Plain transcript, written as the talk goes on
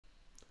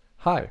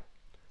Hi,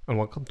 and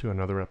welcome to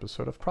another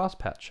episode of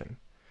Cross-Patching.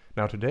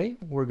 Now today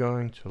we're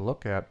going to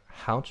look at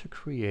how to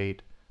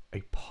create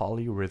a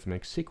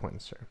polyrhythmic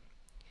sequencer.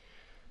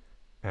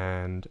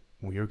 And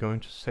we are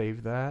going to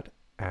save that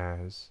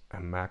as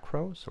a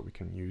macro so we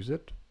can use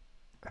it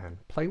and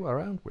play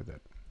around with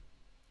it.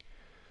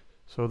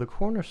 So the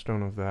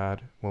cornerstone of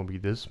that will be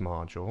this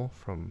module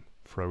from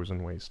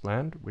Frozen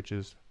Wasteland, which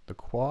is the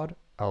quad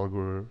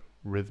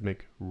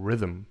algorithmic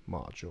rhythm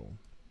module.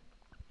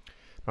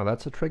 Now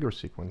that's a trigger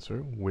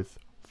sequencer with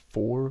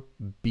 4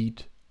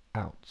 beat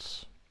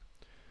outs.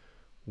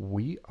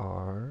 We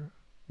are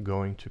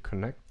going to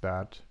connect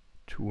that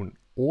to an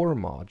OR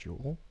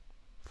module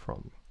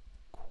from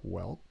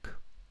Quelk.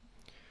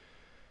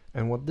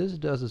 And what this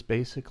does is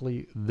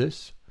basically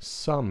this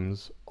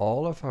sums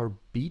all of our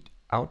beat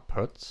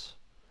outputs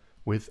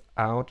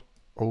without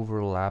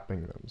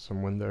overlapping them. So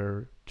when there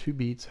are 2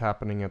 beats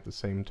happening at the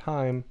same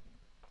time,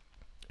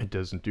 it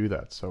doesn't do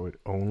that. So it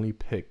only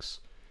picks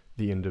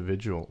the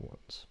individual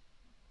ones.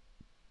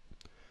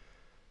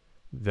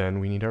 Then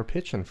we need our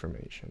pitch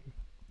information.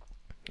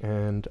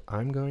 And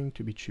I'm going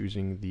to be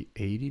choosing the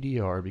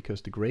ADDR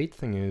because the great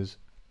thing is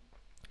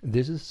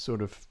this is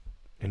sort of,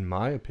 in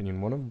my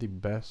opinion, one of the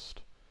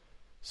best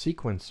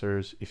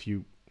sequencers if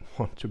you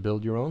want to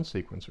build your own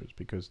sequencers,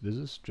 because this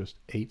is just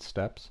 8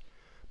 steps,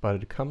 but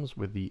it comes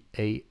with the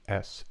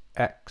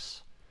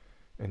ASX.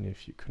 And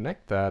if you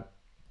connect that,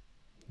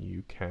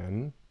 you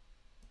can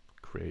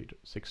create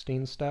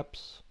 16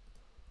 steps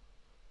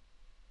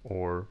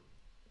or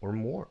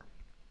more.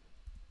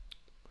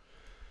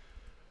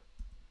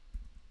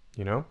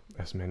 You know,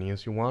 as many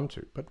as you want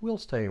to, but we'll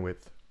stay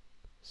with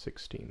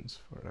 16s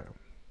for now.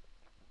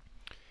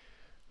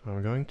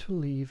 I'm going to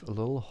leave a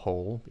little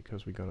hole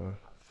because we're gonna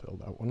fill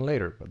that one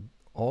later, but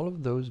all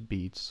of those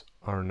beats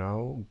are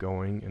now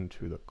going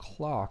into the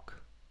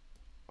clock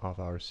of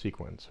our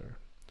sequencer.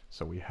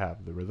 So we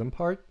have the rhythm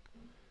part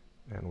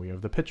and we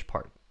have the pitch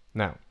part.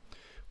 Now,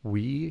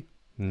 we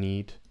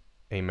need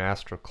a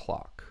master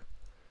clock.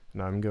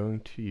 And I'm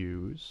going to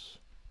use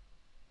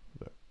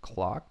the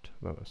clocked,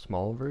 the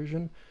small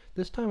version.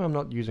 This time I'm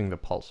not using the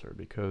pulsar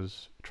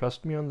because,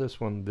 trust me on this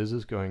one, this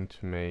is going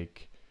to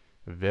make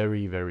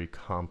very, very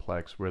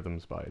complex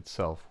rhythms by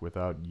itself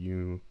without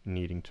you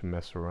needing to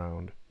mess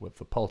around with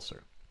the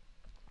pulsar.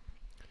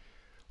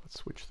 Let's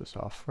switch this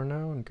off for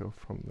now and go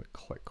from the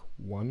click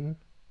 1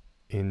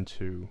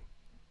 into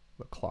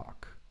the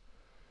clock.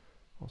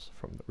 Also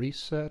from the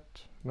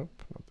reset,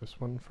 nope, not this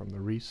one, from the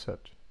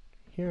reset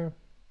here.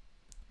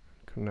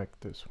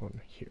 Connect this one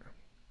here.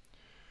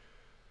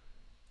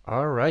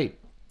 All right,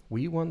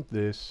 we want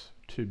this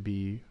to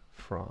be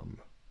from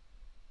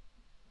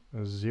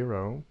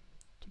 0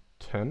 to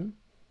 10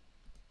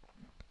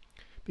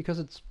 because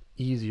it's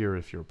easier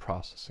if you're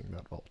processing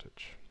that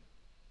voltage.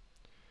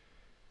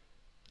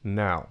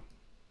 Now,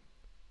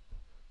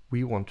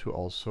 we want to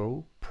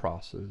also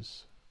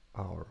process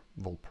our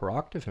volt per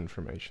octave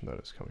information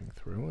that is coming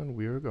through, and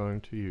we are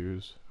going to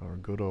use our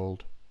good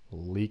old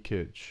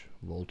leakage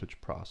voltage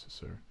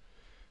processor.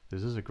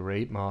 This is a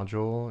great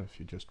module if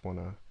you just want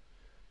to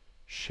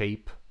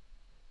shape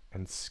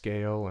and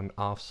scale and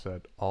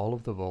offset all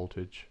of the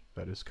voltage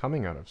that is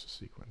coming out of the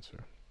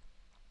sequencer.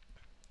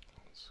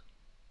 Let's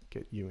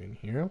get you in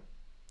here.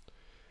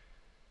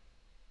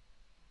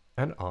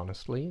 And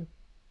honestly,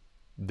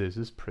 this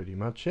is pretty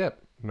much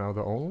it. Now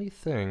the only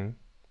thing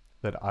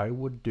that I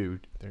would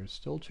do, there's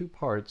still 2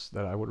 parts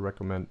that I would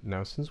recommend.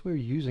 Now since we're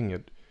using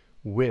it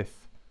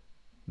with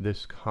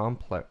this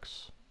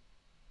complex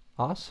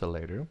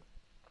oscillator,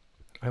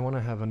 I want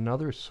to have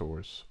another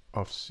source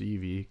of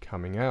CV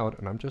coming out,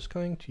 and I'm just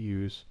going to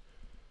use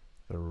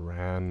the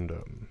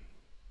random.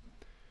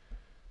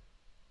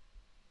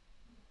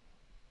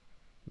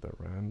 The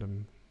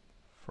random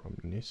from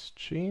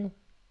Nischi.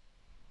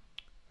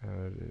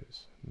 And it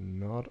is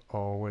not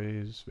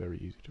always very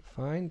easy to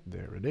find.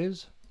 There it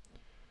is.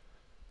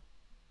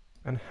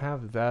 And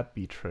have that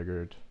be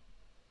triggered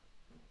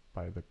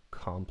by the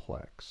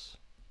complex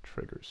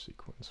trigger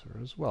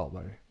sequencer as well,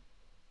 by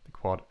the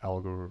quad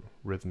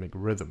algorithmic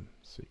rhythm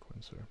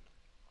sequencer.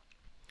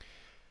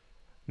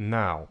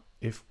 Now,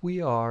 if we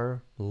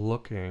are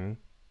looking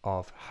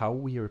of how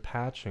we are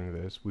patching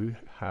this, we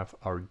have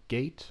our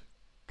gate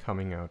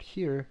coming out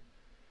here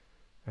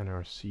and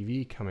our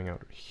CV coming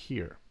out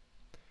here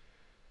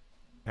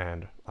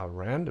and a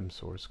random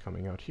source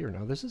coming out here.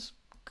 Now this is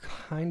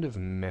kind of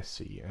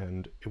messy,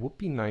 and it would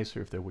be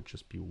nicer if there would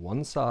just be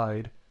one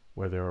side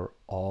where there are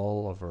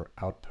all of our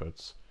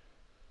outputs,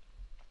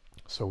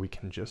 so we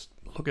can just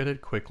look at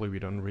it quickly. We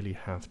don't really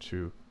have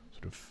to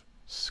sort of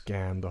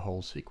scan the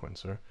whole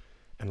sequencer.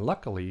 And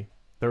luckily,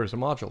 there is a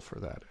module for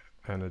that,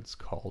 and it's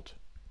called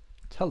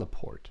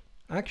teleport.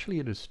 Actually,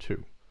 it is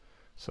 2.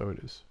 So it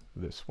is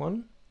this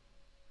one,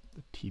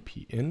 the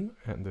TP in,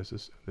 and this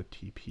is the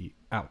TP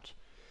out.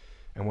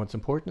 And what's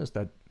important is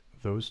that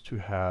those 2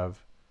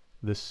 have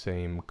the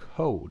same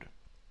code.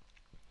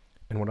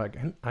 And what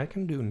I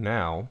can do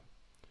now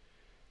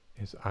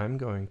is I'm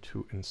going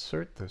to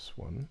insert this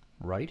one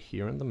right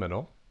here in the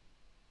middle.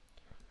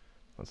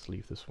 Let's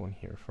leave this one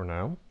here for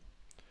now.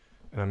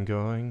 And I'm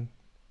going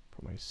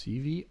from my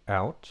CV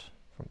out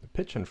from the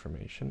pitch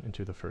information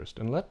into the first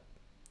inlet,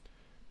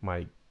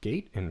 my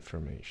gate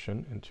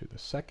information into the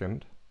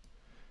second,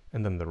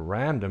 and then the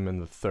random in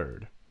the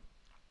third.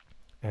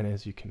 And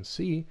as you can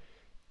see,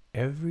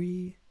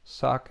 every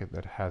socket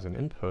that has an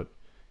input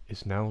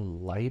is now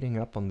lighting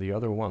up on the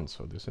other one.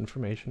 So this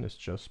information is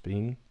just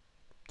being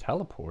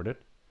teleported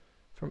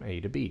from A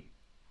to B.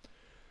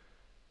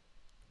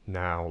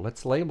 Now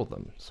let's label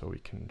them so we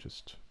can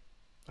just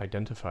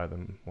identify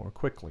them more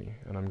quickly.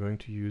 And I'm going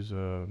to use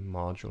a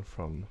module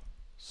from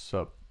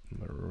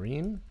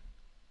Submarine.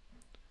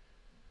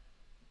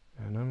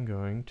 And I'm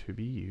going to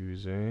be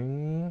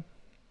using,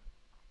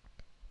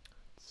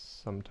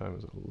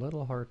 sometimes a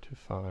little hard to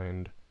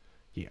find,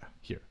 yeah,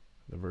 here,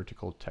 the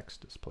vertical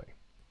text display.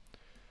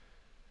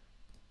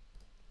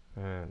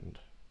 And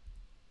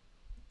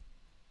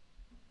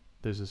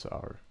this is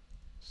our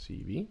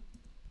CV,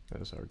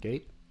 that is our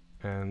gate,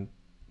 and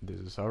this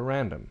is our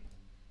random.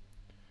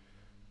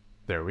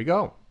 There we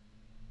go.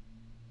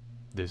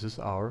 This is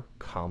our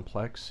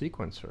complex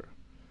sequencer.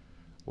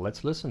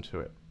 Let's listen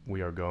to it.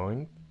 We are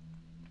going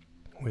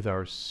with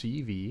our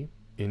CV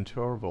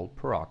into our volt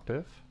per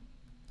octave.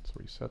 Let's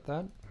reset that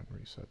and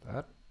reset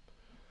that.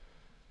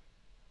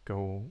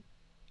 Go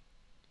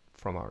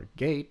from our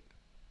gate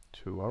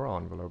to our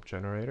envelope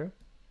generator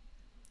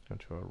and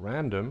to our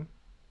random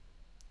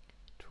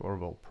to our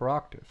volt per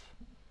octave.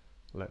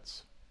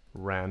 Let's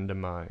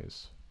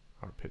randomize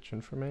our pitch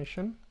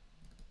information.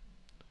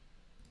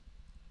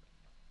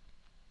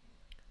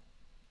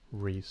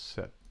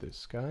 Reset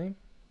this guy.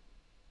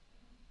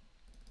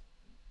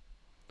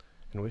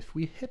 And if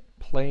we hit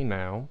play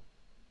now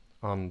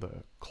on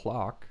the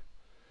clock,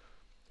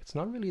 it's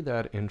not really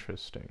that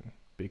interesting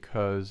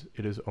because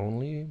it is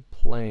only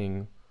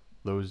playing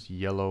those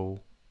yellow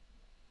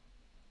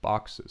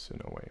boxes in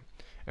a way.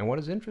 And what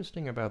is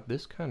interesting about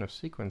this kind of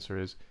sequencer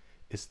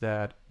is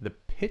that the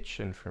pitch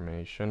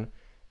information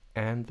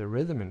and the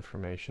rhythm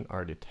information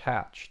are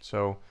detached.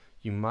 So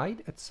you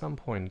might at some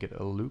point get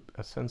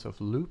a sense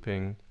of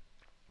looping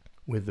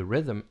with the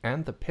rhythm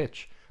and the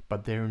pitch,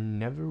 but they're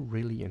never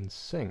really in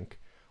sync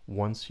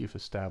once you've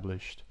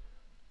established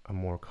a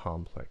more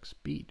complex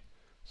beat.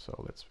 So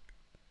let's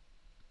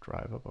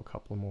drive up a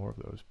couple more of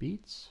those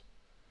beats,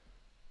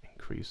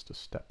 increase the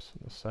steps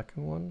in the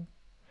second one,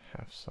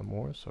 have some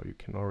more so you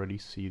can already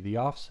see the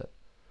offset.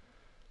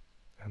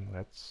 And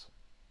let's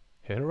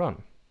hit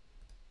run.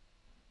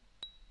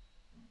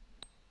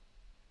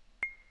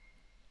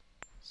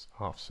 Let's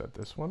offset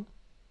this one.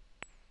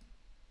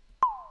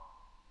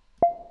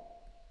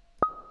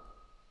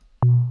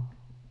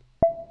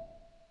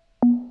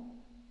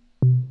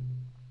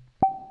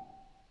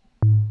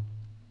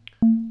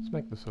 Let's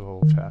make this a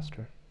little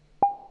faster.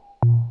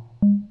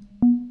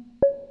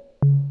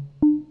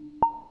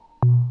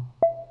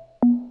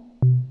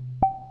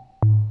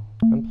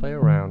 And play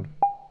around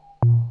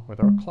with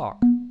our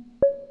clock.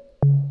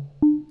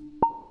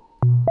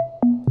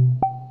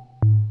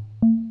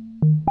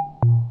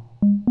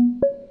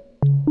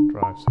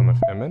 Drive some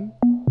FM in.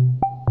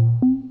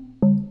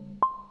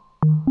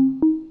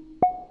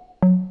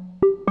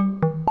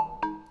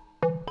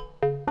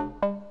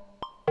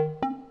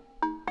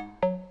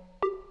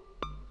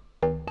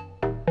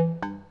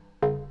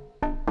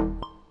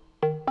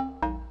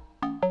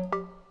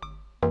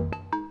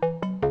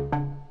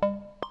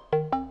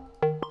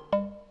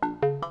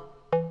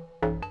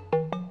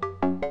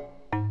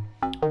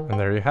 And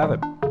there you have it.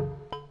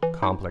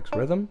 Complex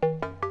rhythm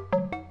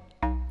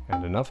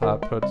and enough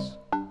outputs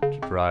to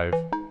drive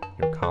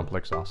your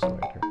complex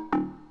oscillator.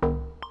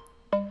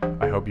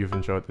 I hope you've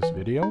enjoyed this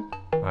video.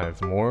 I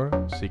have more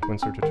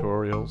sequencer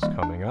tutorials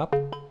coming up,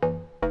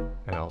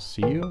 and I'll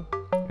see you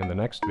in the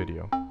next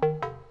video.